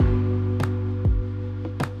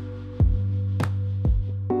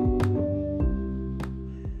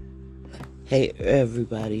Hey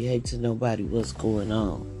everybody, hey to nobody, what's going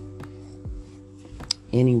on?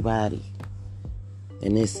 Anybody,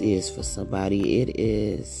 and this is for somebody. It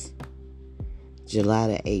is July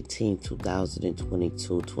the 18th,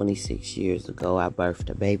 2022, 26 years ago. I birthed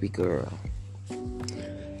a baby girl.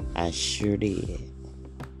 I sure did.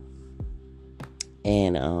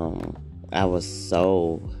 And I was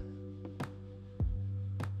so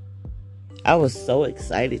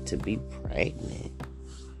excited to be pregnant.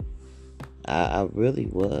 I really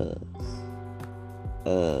was.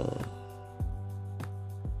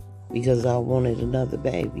 Because I wanted another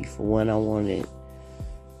baby. For one, I wanted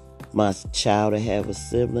my child to have a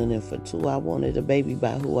sibling, and for two, I wanted a baby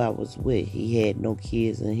by who I was with. He had no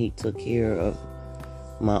kids, and he took care of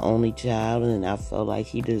my only child, and I felt like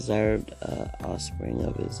he deserved an offspring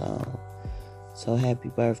of his own. So happy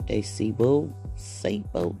birthday, C-Boo.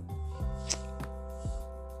 C-Boo.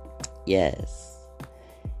 Yes.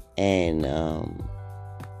 And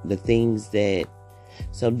the things that...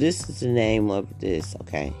 So this is the name of this,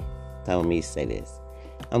 okay? Tell me to say this.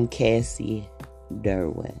 I'm Cassie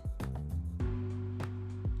Derwin.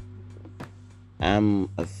 I'm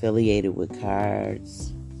affiliated with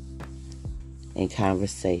Cards and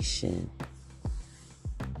Conversation.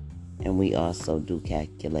 And we also do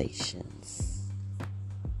calculations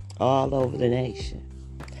all over the nation.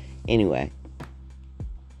 Anyway.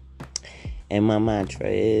 And my mantra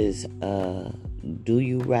is, do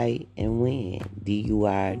you right and win.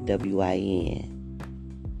 DURWIN.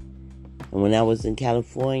 And when I was in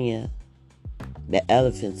California, the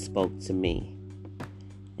elephant spoke to me.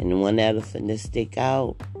 And the one elephant that stick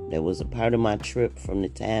out, that was a part of my trip from the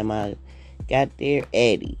time I got there,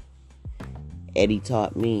 Eddie. Eddie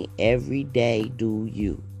taught me, every day do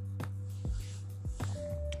you.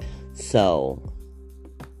 So,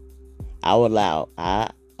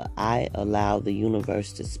 I allow the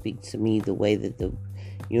universe to speak to me the way that the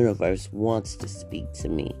universe wants to speak to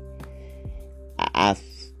me.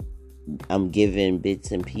 I'm given bits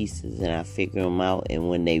and pieces and I figure them out, and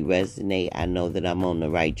when they resonate, I know that I'm on the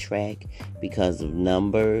right track because of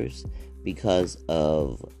numbers, because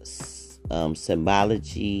of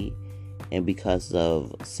symbology, and because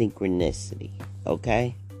of synchronicity.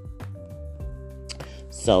 Okay?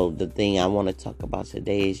 So the thing I want to talk about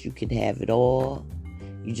today is you can have it all.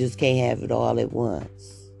 You just can't have it all at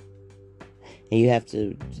once. And you have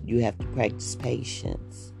to practice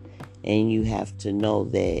patience. And you have to know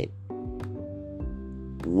that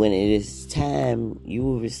when it is time, you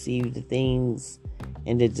will receive the things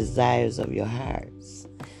and the desires of your hearts.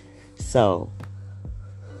 So,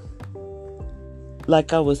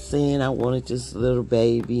 like I was saying, I wanted this little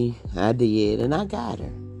baby. I did, and I got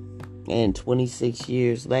her. And 26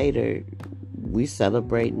 years later, we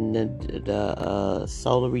celebrating the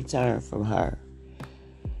solar return from her.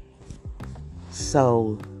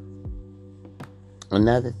 So,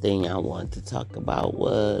 another thing I wanted to talk about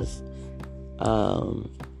was,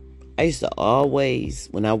 I used to always,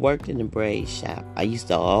 when I worked in the braid shop, I used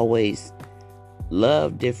to always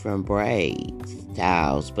love different braid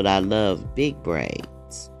styles, but I love big braids.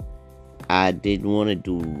 I didn't want to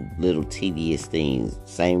do little tedious things.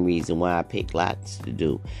 Same reason why I picked lots to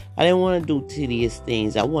do. I didn't want to do tedious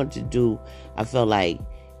things. I felt like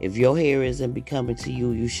if your hair isn't becoming to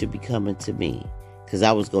you, you should be coming to me. Because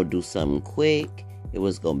I was going to do something quick. It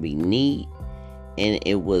was going to be neat. And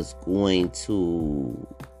it was going to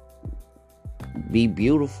be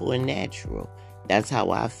beautiful and natural. That's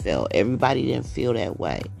how I felt. Everybody didn't feel that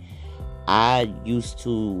way. I used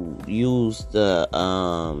to use the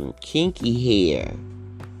kinky hair,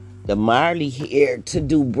 the Marley hair, to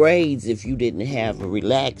do braids if you didn't have a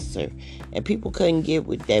relaxer. And people couldn't get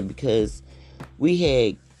with that because we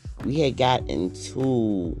had gotten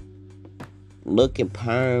too looking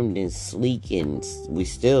permed and sleek, and we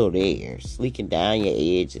still there. Sleeking down your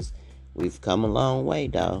edges. We've come a long way,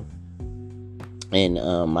 though. And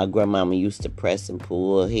my grandmama used to press and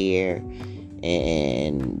pull hair.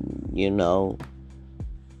 And, you know,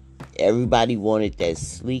 everybody wanted that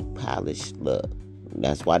sleek, polished look.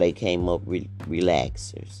 That's why they came up with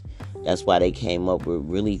relaxers. That's why they came up with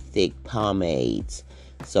really thick pomades.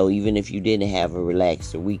 So even if you didn't have a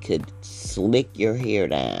relaxer, we could slick your hair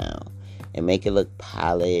down and make it look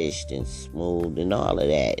polished and smooth and all of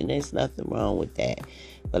that. And there's nothing wrong with that.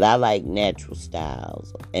 But I like natural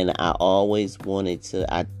styles. And I always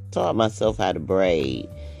I taught myself how to braid.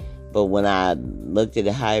 But when I looked at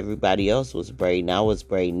how everybody else was braiding, I was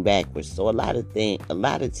braiding backwards. So a lot of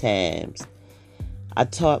times, I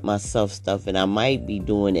taught myself stuff and I might be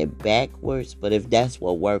doing it backwards. But if that's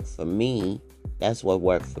what worked for me, that's what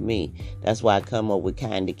worked for me. That's why I come up with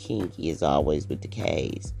Kinda Kinky, as always, with the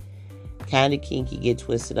K's. kind of kinky, get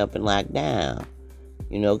twisted up and locked down.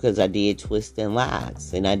 Because I did twist and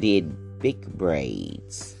locks, and I did big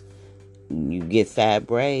braids. You get fat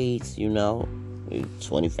braids, $25,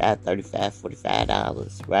 $35,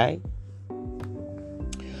 $45, right?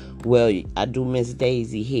 Well, I do Miss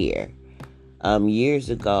Daisy hair. Years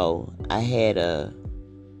ago, I had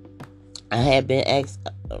been asked.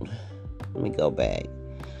 Let me go back.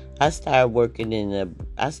 I started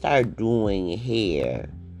doing hair,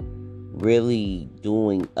 really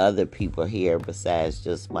doing other people's hair besides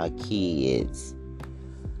just my kids.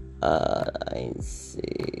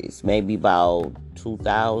 It's maybe about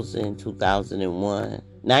 2000, 2001,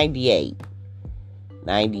 98.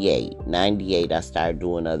 98, I started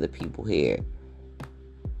doing other people's hair.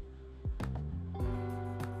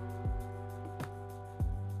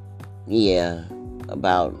 Yeah,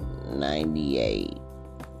 about 98.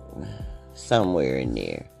 Somewhere in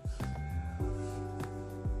there.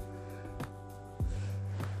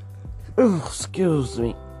 Oh, excuse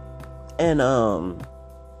me. And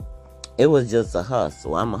it was just a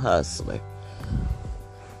hustle. I'm a hustler.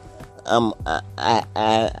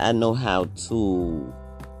 I know how to.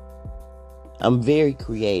 I'm very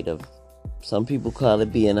creative. Some people call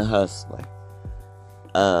it being a hustler.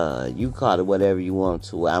 You call it whatever you want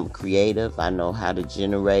to. I'm creative. I know how to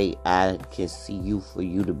generate. I can see you for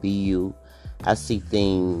you to be you. I see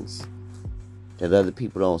things that other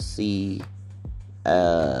people don't see,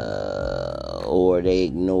 or they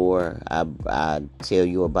ignore. I tell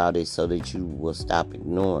you about it so that you will stop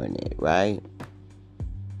ignoring it, right?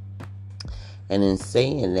 And in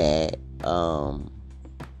saying that,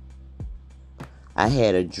 I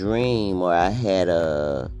had a dream, or I had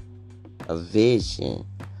a vision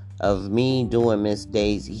of me doing Miss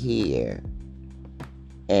Daisy hair.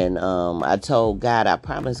 And I told God, I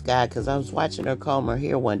promised God, because I was watching her comb her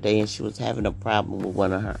hair one day and she was having a problem with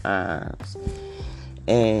one of her arms.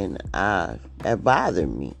 And that bothered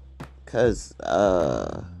me, because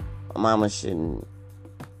mama shouldn't.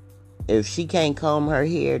 If she can't comb her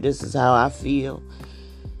hair, this is how I feel.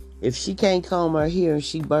 If she can't comb her hair and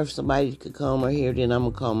she birthed somebody that could comb her hair, then I'm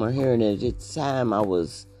going to comb her hair. And at the time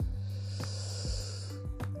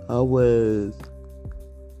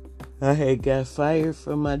I had got fired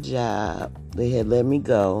from my job. They had let me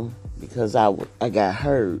go because I got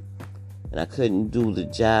hurt and I couldn't do the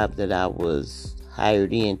job that I was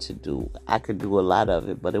hired in to do. I could do a lot of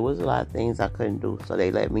it, but there was a lot of things I couldn't do, so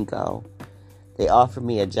they let me go. They offered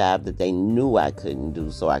me a job that they knew I couldn't do,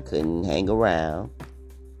 so I couldn't hang around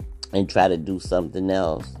and try to do something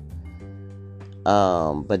else.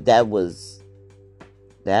 But that was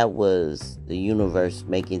the universe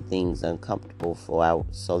making things uncomfortable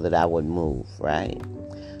so that I would move, right?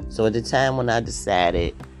 So at the time when I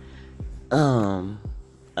decided,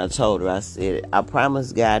 I told her, I said, I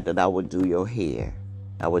promised God that I would do your hair.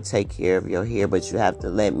 I would take care of your hair, but you have to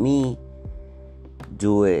let me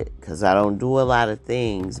do it, because I don't do a lot of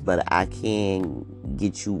things, but I can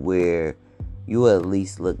get you where you at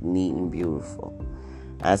least look neat and beautiful.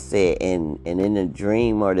 I said, and in the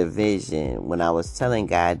dream or the vision, when I was telling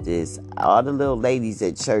God this, all the little ladies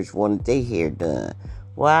at church wanted their hair done.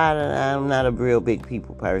 Well, I'm not a real big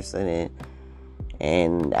people person,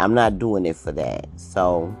 and I'm not doing it for that.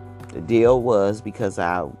 So the deal was, because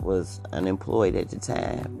I was unemployed at the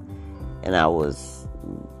time, and I was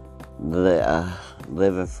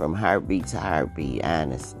living from heartbeat to heartbeat,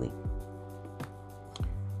 honestly.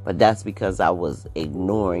 But that's because I was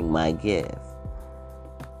ignoring my gift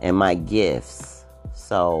and my gifts.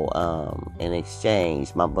 So in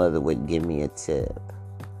exchange, my mother would give me a tip,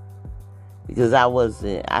 because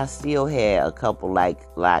I still had a couple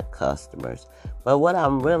like customers. But what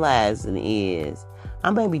I'm realizing is I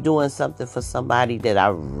may be doing something for somebody that I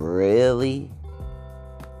really,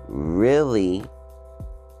 really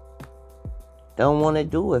don't want to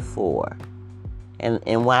do it for.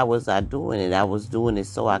 And why was I doing it? I was doing it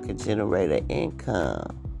so I could generate an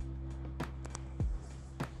income.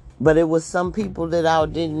 But it was some people that I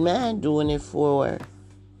didn't mind doing it for.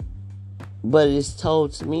 But it's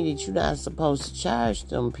told to me that you're not supposed to charge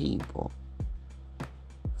them people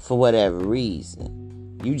for whatever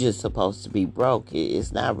reason. You just supposed to be broke.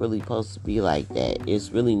 It's not really supposed to be like that.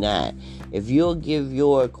 It's really not. If you'll give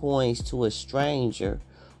your coins to a stranger,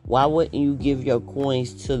 why wouldn't you give your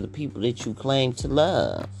coins to the people that you claim to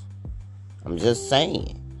love? I'm just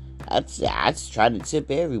saying. I try to tip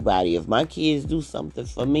everybody. If my kids do something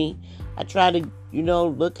for me, I try to,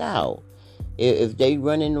 look out. If they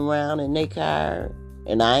running around in their car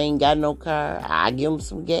and I ain't got no car, I give them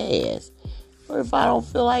some gas. Or if I don't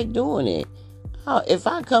feel like doing it, If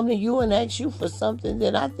I come to you and ask you for something,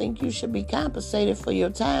 then I think you should be compensated for your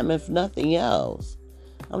time, if nothing else.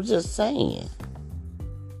 I'm just saying.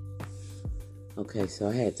 Okay, so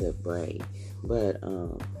I had to break. But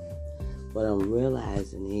what I'm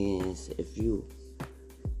realizing is if you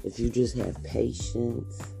just have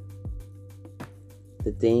patience,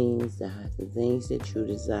 the things that you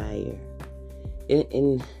desire,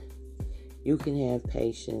 and you can have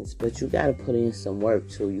patience, but you got to put in some work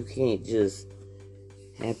too. You can't just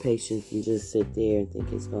have patience and just sit there and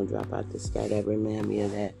think it's gonna drop out the sky. That remind me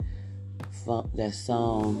of that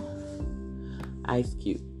song Ice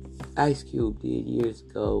Cube did years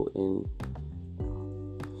ago, and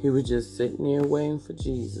he was just sitting there waiting for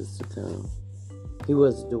Jesus to come. He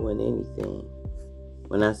wasn't doing anything.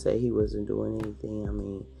 When I say he wasn't doing anything, I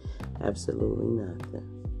mean absolutely nothing.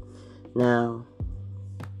 Now,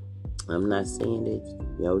 I'm not saying that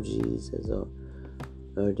Jesus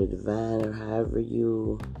or the divine, or however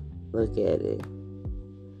you look at it,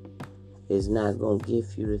 is not going to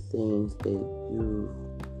give you the things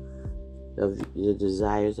of the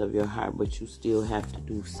desires of your heart, but you still have to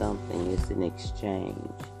do something. It's an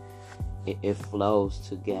exchange. It flows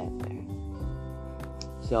together.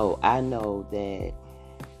 So I know that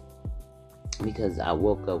because I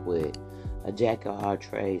woke up with a jack of all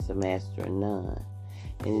trades, a master of none.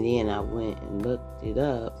 And then I went and looked it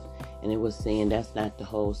up, and it was saying that's not the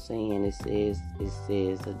whole saying. It says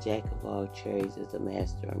a jack of all trades is a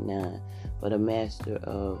master of none, but a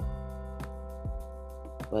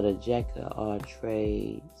jack of all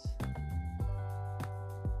trades,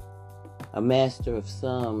 a master of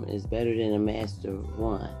some is better than a master of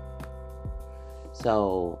one.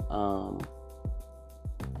 So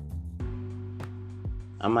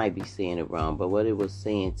I might be saying it wrong, but what it was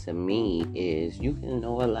saying to me is you can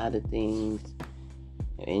know a lot of things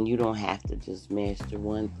and you don't have to just master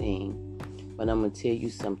one thing. But I'm going to tell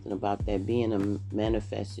you something about that. Being a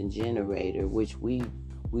manifesting generator, which we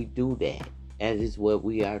do that. That is what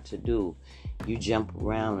we are to do. You jump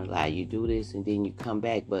around a lot. You do this and then you come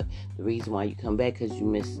back. But the reason why you come back because you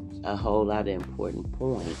missed a whole lot of important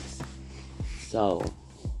points. So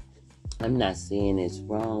I'm not saying it's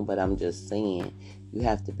wrong, but I'm just saying you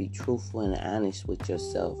have to be truthful and honest with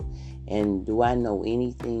yourself. And do I know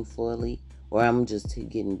anything fully? Or I'm just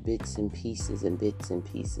getting bits and pieces and bits and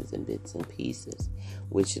pieces and bits and pieces.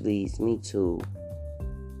 Which leads me to,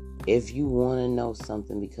 if you want to know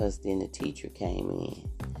something, because then the teacher came in.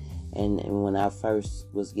 And when I first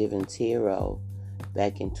was given tarot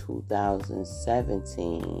back in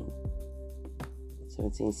 2017,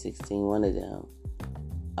 16, one of them,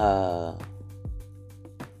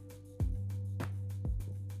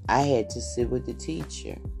 I had to sit with the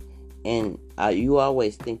teacher. And you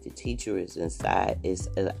always think the teacher is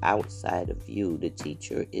outside of you. The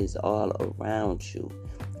teacher is all around you.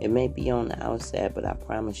 It may be on the outside, but I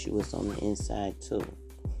promise you it's on the inside too.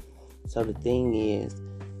 So the thing is,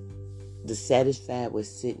 the satisfied with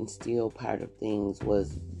sitting still part of things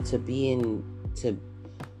was to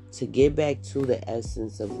get back to the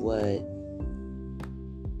essence of what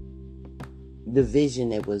the vision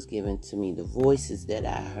that was given to me, the voices that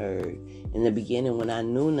I heard in the beginning when I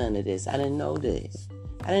knew none of this. I didn't know this.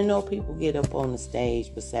 I didn't know people get up on the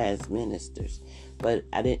stage besides ministers, but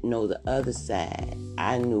I didn't know the other side.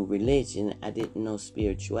 I knew religion. I didn't know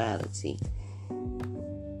spirituality.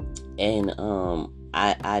 And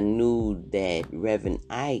I knew that Reverend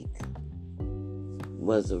Ike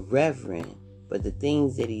was a reverend, but the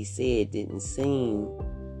things that he said didn't seem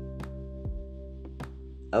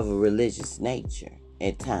of a religious nature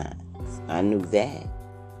at times. I knew that.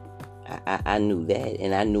 I knew that,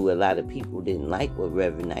 and I knew a lot of people didn't like what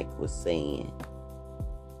Reverend Ike was saying.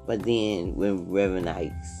 But then when Reverend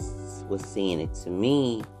Ike was saying it to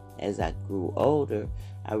me as I grew older,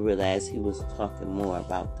 I realized he was talking more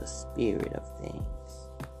about the spirit of things.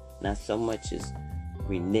 Not so much as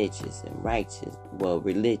religious and righteous. Well,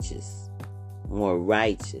 religious, more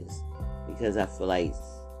righteous, because I feel like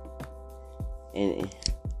and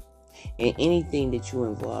anything that you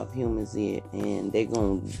involve humans in, and they're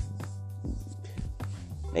gonna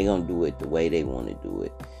do it the way they want to do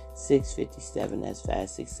it. 657, that's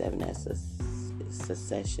 567, that's a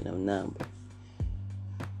succession of numbers.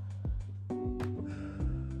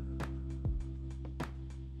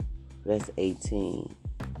 That's 18.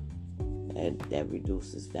 That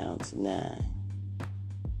reduces down to 9.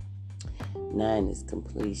 9 is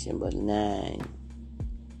completion, but 9,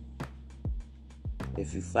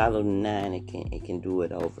 if you follow the 9, it can do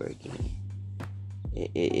it over again.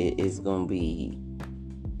 It's gonna be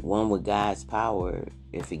one with God's power.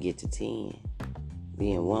 If it get to 10,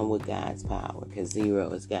 being one with God's power, because zero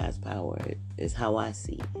is God's power, is how I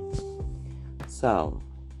see it. So,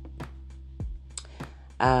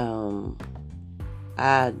 I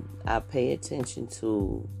pay attention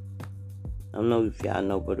to, I don't know if y'all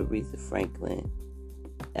know, but Aretha Franklin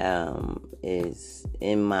is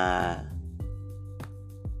in my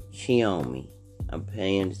Xiaomi. I'm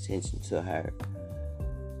paying attention to her.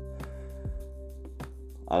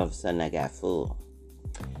 All of a sudden I got full.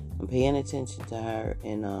 I'm paying attention to her,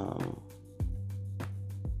 and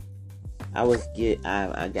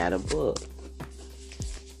I got a book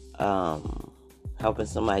helping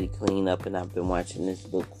somebody clean up, and I've been watching this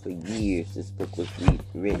book for years. This book was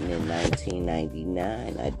written in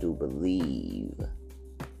 1999, I do believe.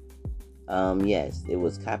 Yes, it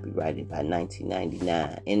was copyrighted by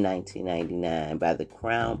 1999 by the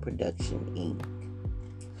Crown Production Inc.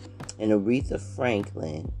 And Aretha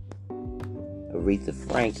Franklin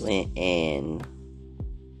and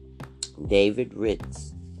David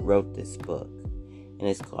Ritz wrote this book, and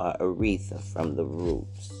it's called Aretha from the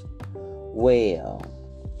Roots. Well,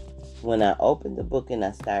 when I opened the book and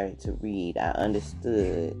I started to read, I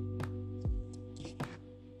understood,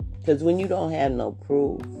 because when you don't have no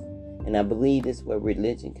proof, and I believe this is where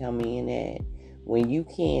religion come in at, when you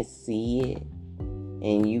can't see it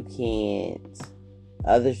and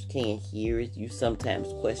others can't hear it, you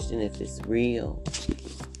sometimes question if it's real.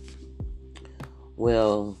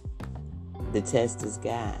 Well, the test is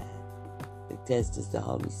God. The test is the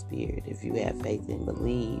Holy Spirit. If you have faith and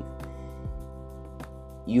believe,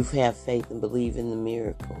 you have faith and believe in the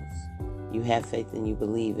miracles. You have faith and you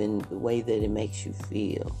believe in the way that it makes you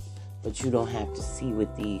feel. But you don't have to see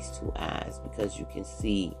with these two eyes, because you can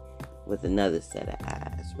see with another set of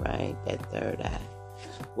eyes, right? That third eye.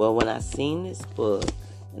 Well, when I seen this book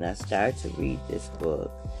and I started to read this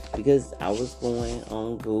book, because I was going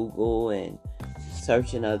on Google and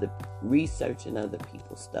researching other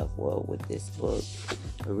people's stuff. Well, with this book,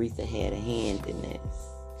 Aretha had a hand in this.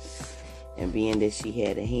 And being that she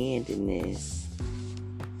had a hand in this,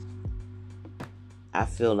 I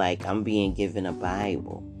feel like I'm being given a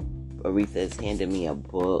Bible. Aretha has handed me a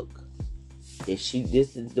book. This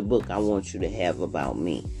is the book I want you to have about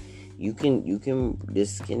me.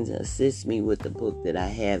 This can assist me with the book that I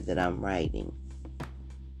have that I'm writing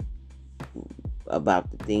about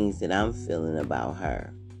the things that I'm feeling about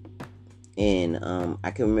her. And I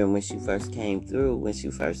can remember when she first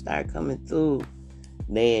started coming through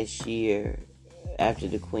last year after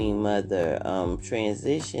the Queen Mother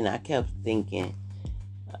transition, I kept thinking,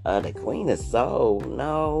 the Queen of Soul.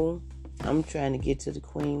 No, I'm trying to get to the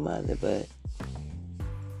Queen Mother, but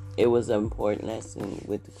it was an important lesson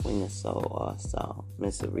with the Queen of Soul also,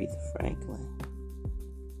 Miss Aretha Franklin.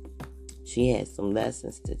 She had some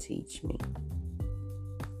lessons to teach me.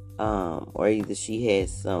 Or either she had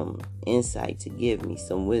some insight to give me,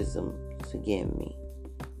 some wisdom to give me.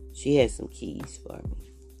 She had some keys for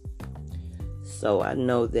me. So I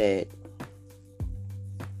know that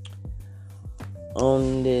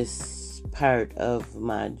on this part of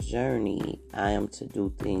my journey, I am to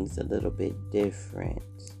do things a little bit different.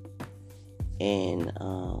 And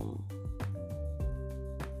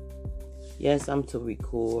yes, I'm to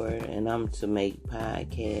record, and I'm to make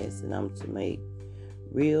podcasts, and I'm to make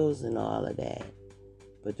reels and all of that.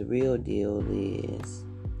 But the real deal is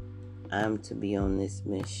I'm to be on this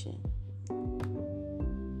mission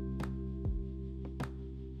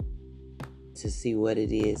to see what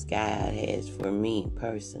it is God has for me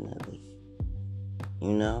personally.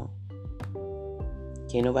 You know?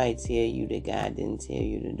 Can't nobody tell you that God didn't tell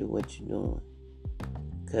you to do what you're doing,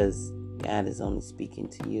 because God is only speaking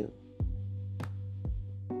to you.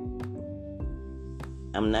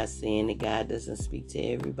 I'm not saying that God doesn't speak to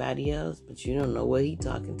everybody else, but you don't know what He's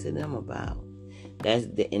talking to them about.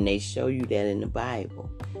 And they show you that in the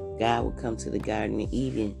Bible. God would come to the Garden of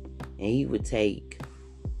Eden, and He would take,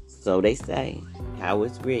 so they say, how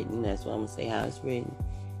it's written, that's what I'm going to say, how it's written.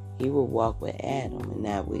 He would walk with Adam and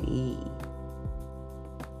not with Eve.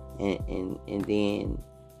 And then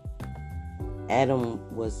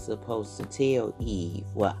Adam was supposed to tell Eve,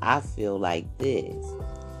 well, I feel like this.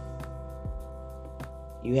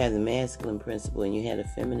 You have the masculine principle and you have the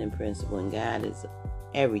feminine principle, and God is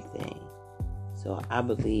everything. So I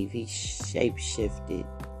believe He shape-shifted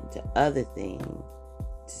into other things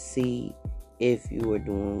to see if you are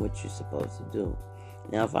doing what you're supposed to do.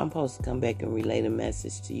 Now, if I'm supposed to come back and relay the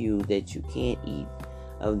message to you that you can't eat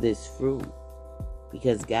of this fruit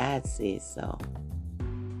because God said so,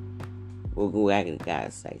 well, why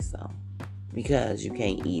God say so? Because you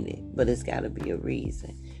can't eat it. But it's got to be a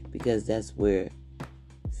reason, because that's where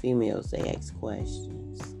Females, they ask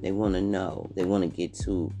questions. They want to know. They want to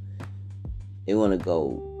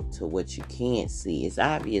go to what you can't see. It's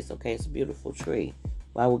obvious, okay? It's a beautiful tree.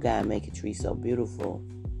 Why would God make a tree so beautiful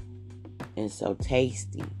and so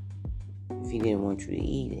tasty if he didn't want you to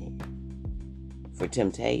eat it? For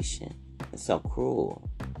temptation. It's so cruel.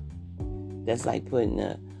 That's like putting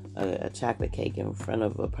a chocolate cake in front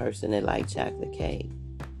of a person that likes chocolate cake.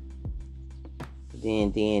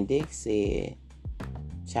 Then Dan Dick said,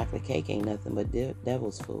 chocolate cake ain't nothing but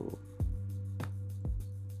devil's food.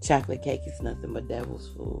 Chocolate cake is nothing but devil's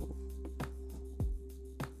food.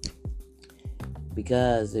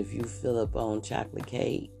 Because if you fill up on chocolate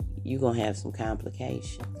cake, you're going to have some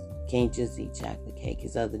complications. Can't just eat chocolate cake.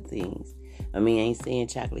 It's other things. I ain't saying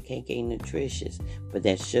chocolate cake ain't nutritious, but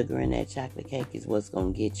that sugar in that chocolate cake is what's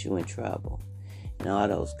going to get you in trouble. And all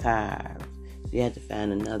those carbs. So you have to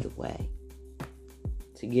find another way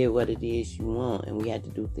to get what it is you want. And we have to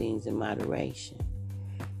do things in moderation.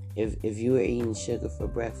 If you are eating sugar for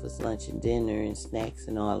breakfast, lunch, and dinner, and snacks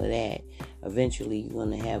and all of that, eventually you're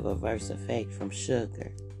going to have a adverse effect from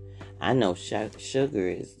sugar. I know sugar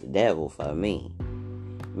is the devil for me.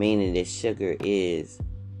 Meaning that sugar is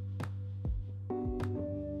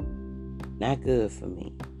not good for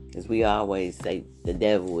me. Because we always say the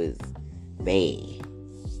devil is bad.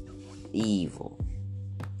 Evil.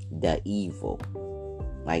 The evil.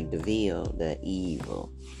 Like DeVille, the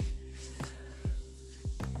evil.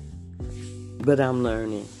 But I'm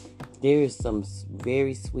learning. There is some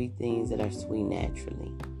very sweet things that are sweet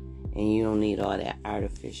naturally. And you don't need all that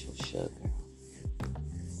artificial sugar.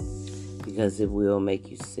 Because it will make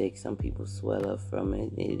you sick. Some people swell up from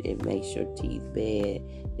it. It makes your teeth bad.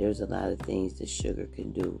 There's a lot of things that sugar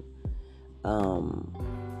can do.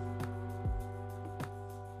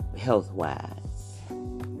 Health-wise.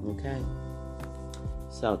 Okay?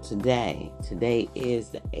 So today is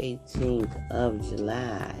the 18th of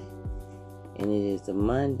July. And it is a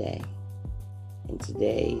Monday. And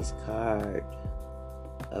today's card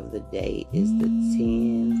of the day is the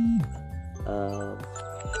 10 of...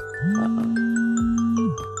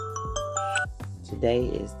 Today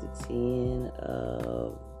is the 10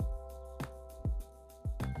 of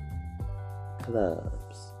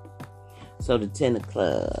clubs. So the 10 of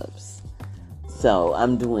clubs. So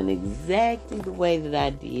I'm doing exactly the way that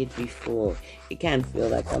I did before. It kind of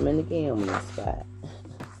feels like I'm in the gambling spot.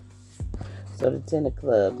 So the 10 of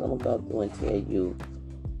clubs, I'm going to go through and tell you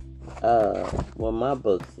what my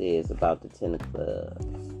book says about the 10 of clubs.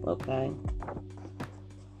 Okay?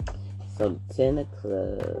 So the 10 of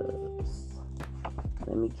clubs.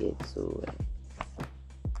 Let me get to it.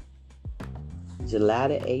 July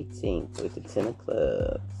the 18th with the 10 of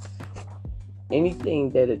clubs.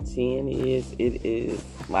 Anything that a 10 is, it is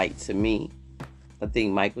like to me. I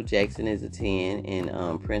think Michael Jackson is a 10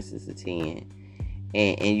 and Prince is a 10.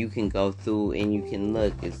 And you can go through and you can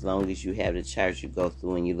look as long as you have the charts. You go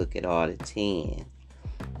through and you look at all the 10.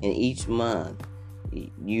 And each month,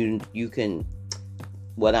 you can.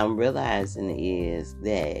 What I'm realizing is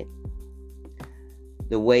that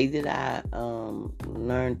the way that I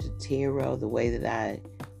learned to tarot, the way that I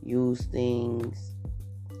use things,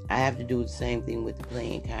 I have to do the same thing with the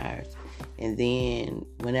playing cards. And then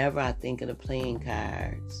whenever I think of the playing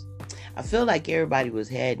cards, I feel like everybody was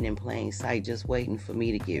hiding in plain sight just waiting for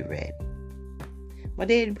me to get ready. My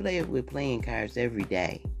daddy played with playing cards every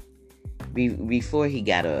day. Before he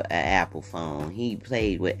got an Apple phone, he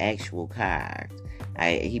played with actual cards.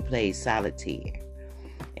 He played solitaire.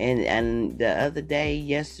 And the other day,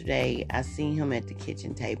 yesterday, I seen him at the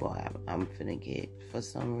kitchen table. I'm finna get, for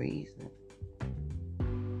some reason.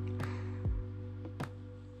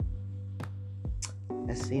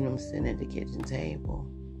 I seen him sitting at the kitchen table.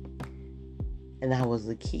 And I was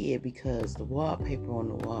a kid because the wallpaper on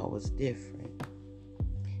the wall was different.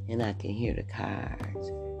 And I can hear the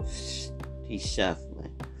cards. He's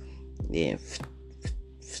shuffling. Yeah.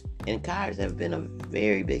 And cards have been a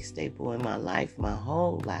very big staple in my life, my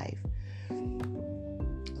whole life.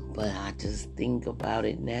 But I just think about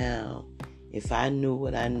it now. If I knew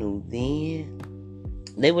what I knew then,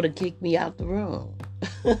 they would have kicked me out the room.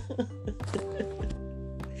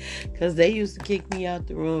 Because they used to kick me out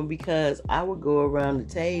the room because I would go around the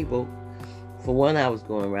table. For one, I was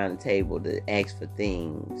going around the table to ask for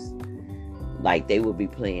things. Like they would be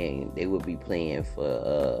playing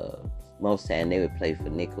for, most time they would play for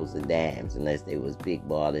nickels and dimes unless they was big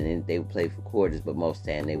ball. And then they would play for quarters, but most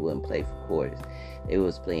time they wouldn't play for quarters. They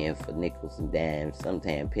was playing for nickels and dimes,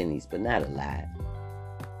 sometimes pennies, but not a lot.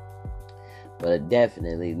 But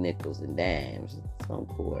definitely nickels and dimes, some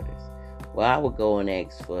quarters. Well, I would go and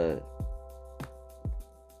ask for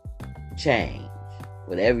change.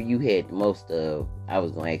 Whatever you had the most of, I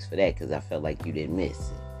was going to ask for that because I felt like you didn't miss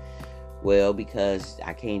it. Well, because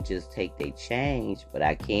I can't just take their change, but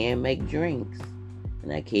I can make drinks.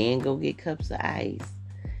 And I can go get cups of ice.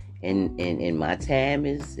 And my time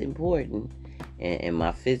is important. And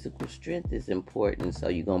my physical strength is important. So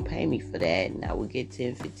you're going to pay me for that. And I would get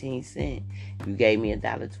 10, 15 cents. If you gave me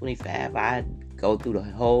 $1.25, I'd go through the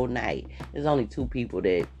whole night. It was only two people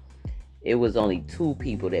that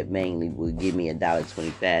mainly would give me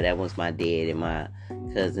 $1.25. That was my dad and my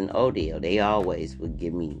cousin Odell. They always would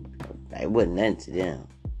give me, it wasn't nothing to them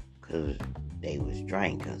because they was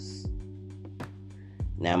drinkers.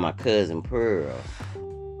 Now my cousin Pearl,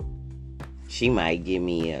 she might give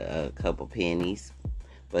me a couple pennies,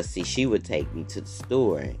 but see, she would take me to the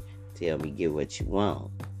store and tell me, get what you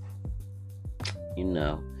want.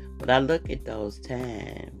 But I look at those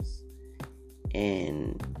times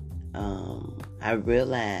and I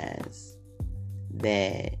realize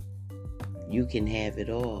that you can have it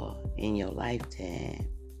all in your lifetime.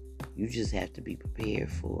 You just have to be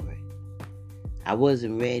prepared for it. I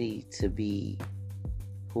wasn't ready to be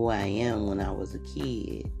who I am when I was a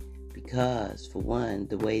kid because, for one,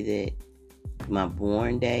 the way that my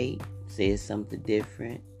born date says something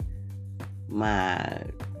different, my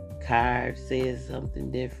card says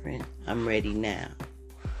something different. I'm ready now.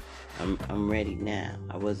 I'm ready now.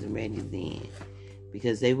 I wasn't ready then.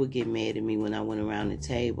 Because they would get mad at me when I went around the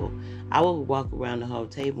table. I would walk around the whole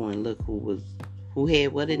table and look who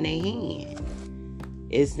had what in their hand.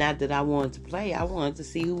 It's not that I wanted to play. I wanted to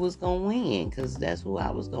see who was going to win. Because that's who I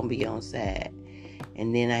was going to be on side.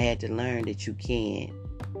 And then I had to learn that you can't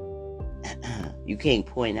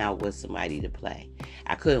point out what somebody to play.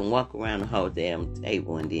 I couldn't walk around the whole damn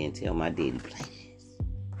table and then tell my daddy, play this.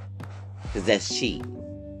 Because that's cheating.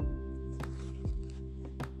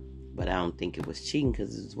 But I don't think it was cheating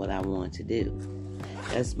because it's what I wanted to do.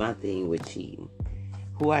 That's my thing with cheating.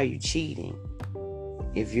 Who are you cheating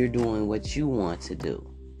if you're doing what you want to do?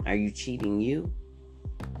 Are you cheating you?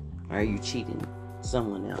 Or are you cheating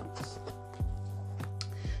someone else?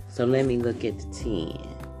 So let me look at the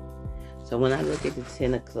 10. So when I look at the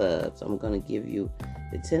 10 of clubs, I'm going to give you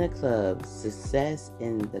the 10 of clubs, success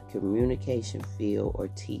in the communication field or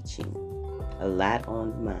teaching. A lot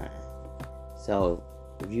on the mind. So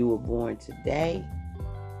if you were born today,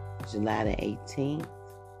 July the 18th,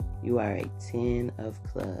 you are a 10 of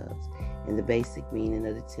clubs. And the basic meaning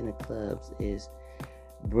of the 10 of clubs is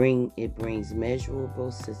it brings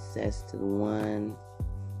measurable success to one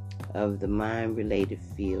of the mind-related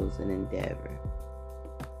fields and endeavor.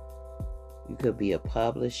 You could be a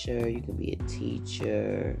publisher, you could be a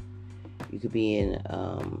teacher, you could be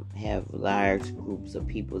have large groups of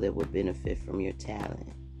people that would benefit from your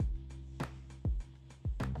talent.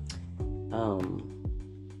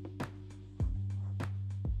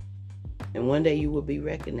 And one day you will be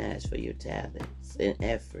recognized for your talents and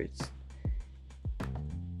efforts.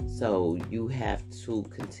 So you have to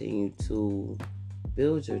continue to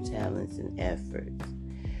build your talents and efforts.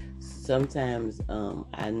 Sometimes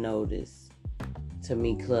I notice, to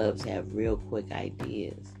me, clubs have real quick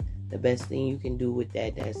ideas. The best thing you can do with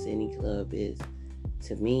that's any club is,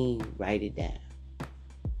 to me, write it down.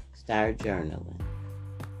 Start journaling.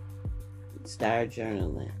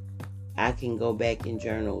 I can go back in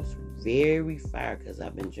journals very far because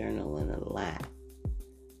I've been journaling a lot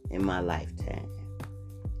in my lifetime.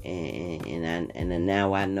 And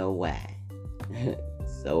now I know why.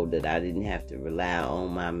 So that I didn't have to rely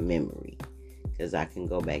on my memory. Because I can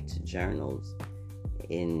go back to journals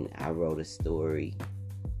and I wrote a story.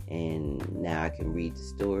 And now I can read the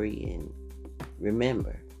story and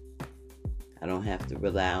remember. I don't have to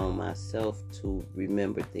rely on myself to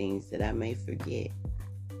remember things that I may forget.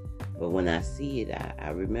 But when I see it, I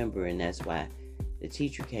remember, and that's why the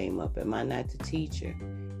teacher came up. Am I not the teacher?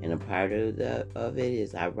 And a part of it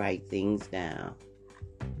is I write things down.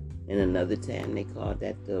 And another time they called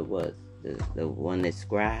that the one that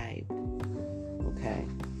scribed. Okay.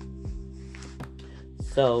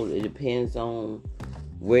 So it depends on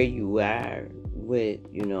where you are with,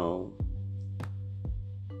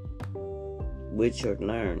 with your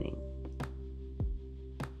learning.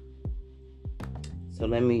 So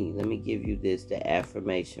let me give you the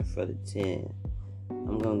affirmation for the 10.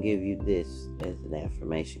 I'm going to give you this as an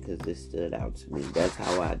affirmation because this stood out to me. That's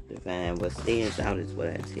how I define what stands out is what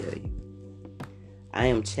I tell you. I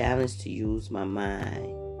am challenged to use my mind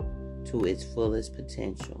to its fullest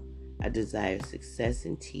potential. I desire success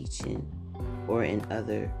in teaching or in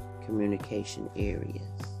other communication areas.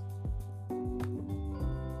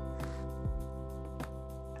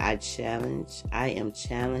 I am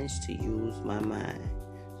challenged to use my mind.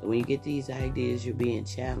 So when you get these ideas, you're being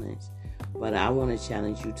challenged. But I want to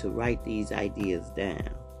challenge you to write these ideas down.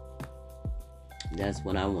 That's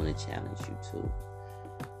what I want to challenge you to.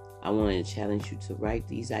 I want to challenge you to write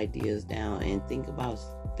these ideas down and think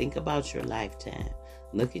about your lifetime.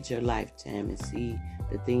 Look at your lifetime and see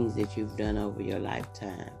the things that you've done over your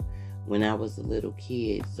lifetime. When I was a little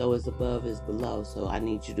kid, so is above is below. So I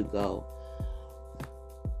need you to,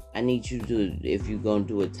 if you're going to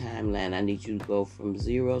do a timeline, I need you to go from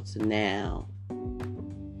 0 to now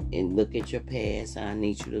and look at your past. And I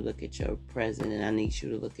need you to look at your present, and I need you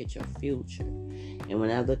to look at your future. And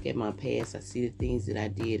when I look at my past, I see the things that I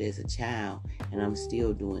did as a child, and I'm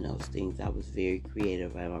still doing those things. I was very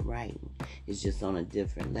creative at my writing. It's just on a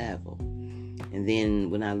different level. And then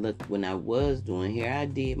when I was doing hair, I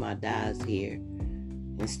did my dolls hair,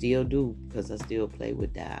 and still do, because I still play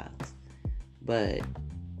with dolls. But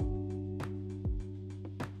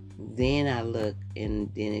then I look, and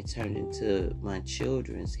then it turned into my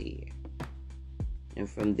children's hair. And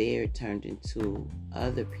from there, it turned into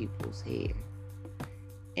other people's hair.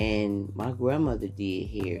 And my grandmother did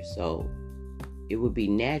hair, so it would be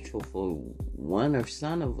natural for one or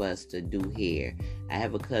some of us to do hair. I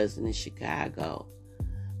have a cousin in Chicago.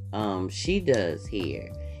 She does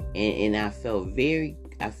hair, and I felt very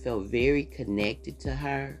connected to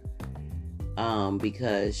her.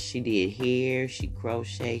 Because she did hair, she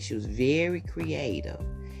crocheted, she was very creative,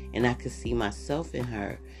 and I could see myself in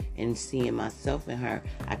her, and seeing myself in her,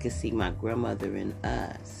 I could see my grandmother in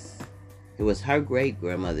us. It was her great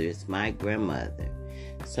grandmother, it's my grandmother.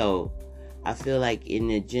 So I feel like in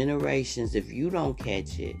the generations, if you don't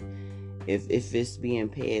catch it, if it's being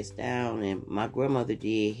passed down, and my grandmother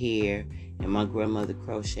did hair and my grandmother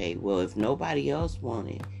crocheted, well, if nobody else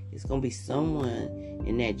wanted, it's going to be someone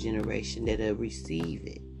in that generation that'll receive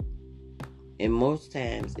it. And most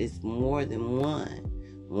times it's more than one.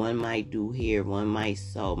 One might do hair, one might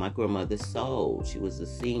sew. My grandmother sewed. She was a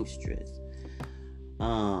seamstress.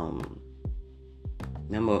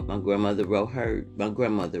 Remember, my grandmother wrote.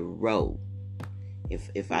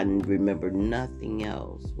 If I remember nothing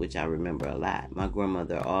else, which I remember a lot, my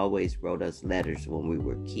grandmother always wrote us letters when we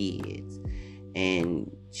were kids. And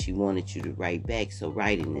she wanted you to write back, so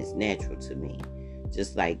writing is natural to me.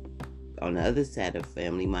 Just like on the other side of the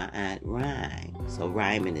family, my aunt rhymed. So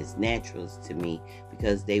rhyming is natural to me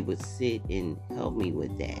because they would sit and help me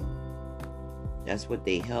with that. That's what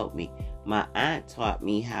they helped me. My aunt taught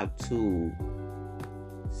me how to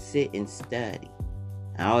sit and study.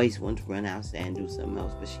 I always wanted to run outside and do something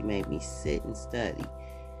else, but she made me sit and study.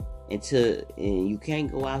 And you can't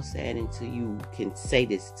go outside until you can say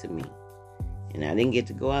this to me. And I didn't get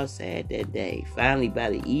to go outside that day. Finally, by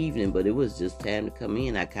the evening, but it was just time to come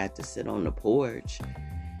in. I got to sit on the porch.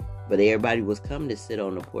 But everybody was coming to sit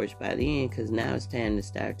on the porch by then, because now it's time to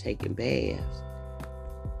start taking baths.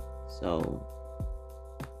 So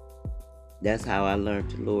that's how I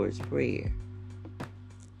learned the Lord's Prayer.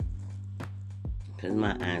 Because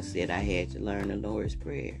my aunt said I had to learn the Lord's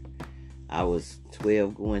Prayer. I was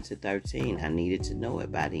 12 going to 13. I needed to know it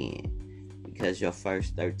by then. Because your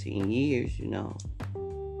first 13 years,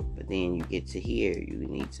 but then you get to hear, you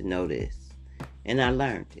need to know this. And I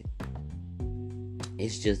learned it.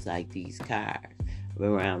 It's just like these cars. I've been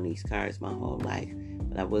around these cars my whole life,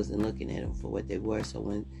 but I wasn't looking at them for what they were. So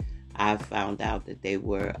when I found out that they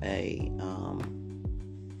were it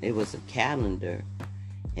was a calendar,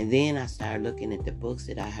 and then I started looking at the books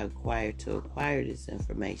that I had acquired to acquire this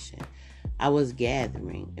information. I was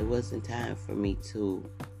gathering. It wasn't time for me to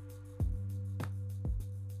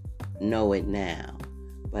know it now,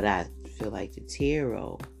 but I feel like the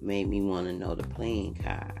tarot made me want to know the playing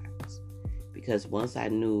cards, because once I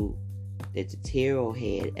knew that the tarot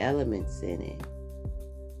had elements in it,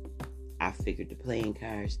 I figured the playing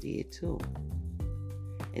cards did too.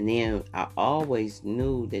 And then I always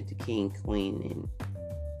knew that the king, queen, and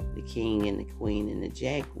the king and the queen and the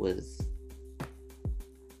jack was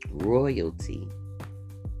royalty.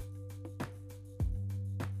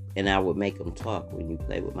 And I would make him talk when you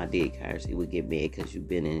play with my dead cards. He would get mad because you've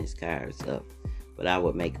been in his cards up. But I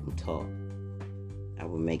would make him talk. I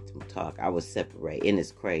would make them talk. I would separate. And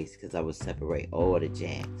it's crazy because I would separate all the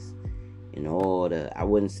jacks. And I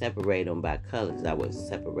wouldn't separate them by colors. I would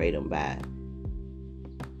separate them by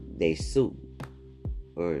their suit.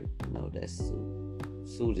 Or, no, that's suit.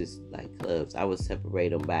 Suit is like clubs. I would separate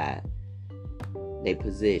them by their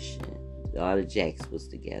position. All the jacks was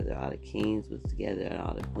together, all the kings was together, and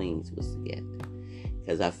all the queens was together.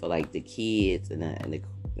 Because I feel like the kids and the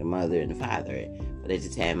mother and the father, but at the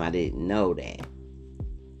time I didn't know that.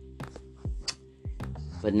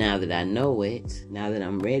 But now that I know it, now that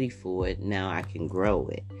I'm ready for it, now I can grow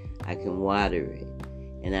it. I can water it.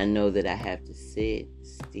 And I know that I have to sit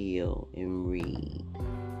still and read.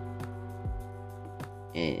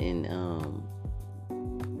 And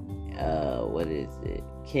what is it?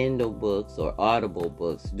 Kindle books or Audible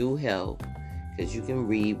books do help, because you can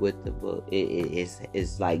read with the book.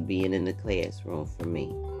 It's like being in the classroom for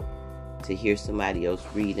me. To hear somebody else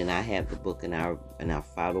read and I have the book and I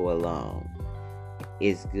follow along.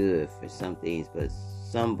 It's good for some things, but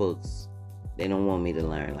some books, they don't want me to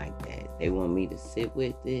learn like that. They want me to sit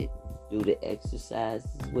with it, do the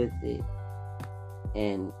exercises with it,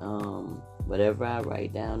 and whatever I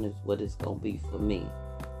write down is what it's going to be for me,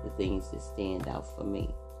 the things that stand out for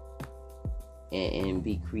me, and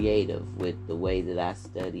be creative with the way that I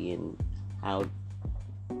study and how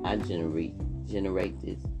I generate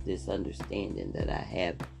this understanding that I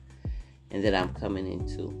have and that I'm coming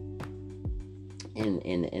into. And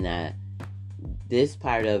this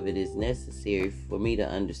part of it is necessary for me to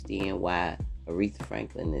understand why Aretha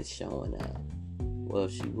Franklin is showing up. Well,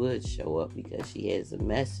 she would show up because she has a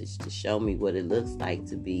message to show me what it looks like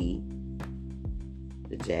to be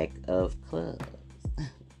the Jack of Clubs.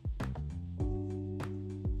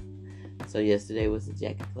 So yesterday was the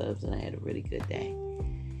Jack of Clubs and I had a really good day.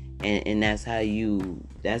 And that's how you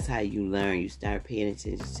learn. You start paying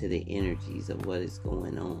attention to the energies of what is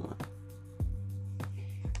going on.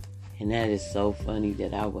 And that is so funny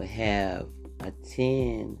that I would have a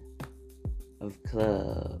 10 of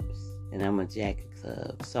clubs and I'm a Jack of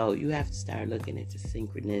Clubs. So you have to start looking at the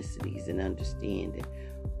synchronicities and understanding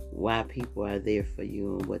why people are there for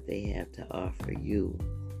you and what they have to offer you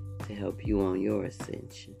to help you on your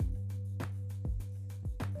ascension.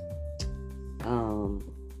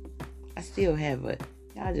 I still have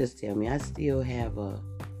y'all just tell me,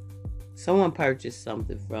 someone purchased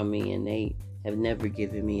something from me and they have never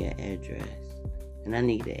given me an address. And I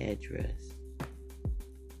need an address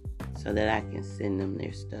so that I can send them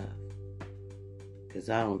their stuff. Because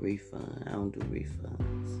I don't do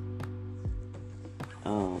refunds.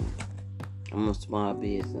 I'm a small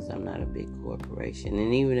business. I'm not a big corporation.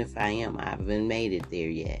 And even if I am, I haven't made it there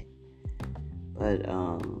yet. But,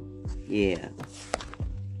 yeah.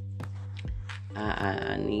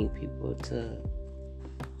 I need people to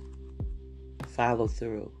follow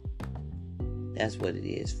through. That's what it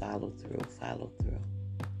is. Follow through.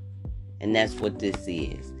 And that's what this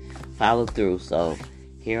is. Follow through. So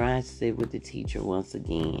here I sit with the teacher once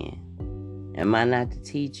again. Am I not the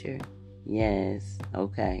teacher? Yes.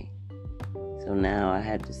 Okay. So now I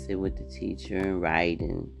have to sit with the teacher and write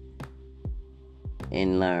and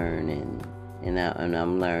learn and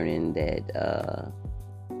I'm learning that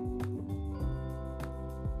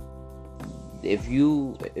if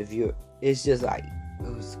you're it's just like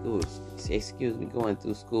going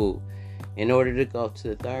through school. In order to go to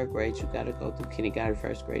the third grade, you got to go through kindergarten,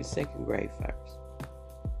 first grade, second grade first.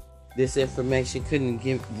 This information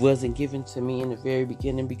wasn't given to me in the very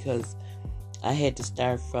beginning because I had to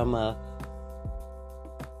start from a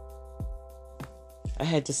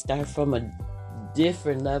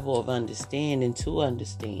different level of understanding to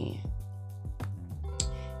understand.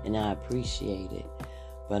 And I appreciate it.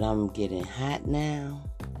 But I'm getting hot now.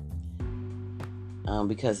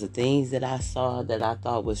 Because the things that I saw that I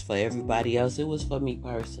thought was for everybody else, it was for me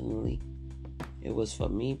personally.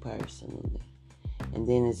 And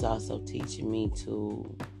then it's also teaching me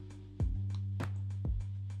to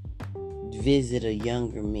visit a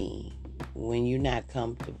younger me. When you're not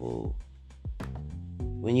comfortable,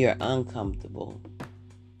 when you're uncomfortable,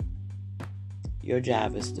 your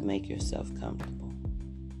job is to make yourself comfortable.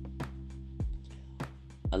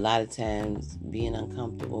 A lot of times, being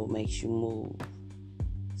uncomfortable makes you move.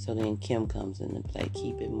 So then Kim comes into play.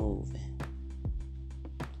 Keep it moving.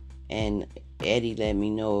 And Eddie let me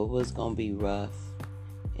know it was going to be rough.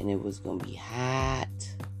 And it was going to be hot.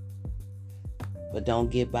 But don't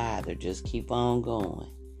get bothered. Just keep on going.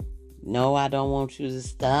 No, I don't want you to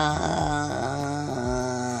stop.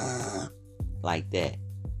 Like that.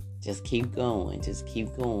 Just keep going.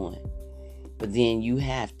 But then you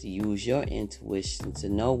have to use your intuition to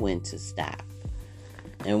know when to stop.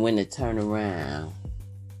 And when to turn around.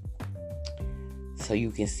 So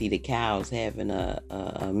you can see the cows having a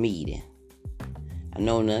meeting. I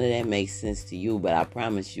know none of that makes sense to you, but I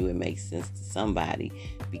promise you it makes sense to somebody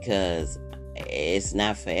because it's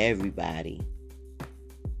not for everybody.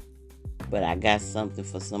 But I got something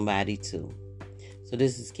for somebody too. So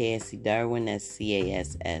this is Cassie Derwin. That's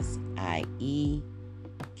CASSIE.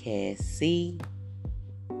 Cassie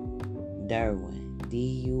Derwin.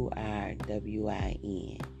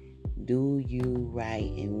 DURWIN. Do you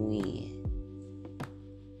right and win.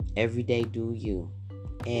 Every day do you.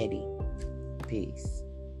 Eddie. Peace.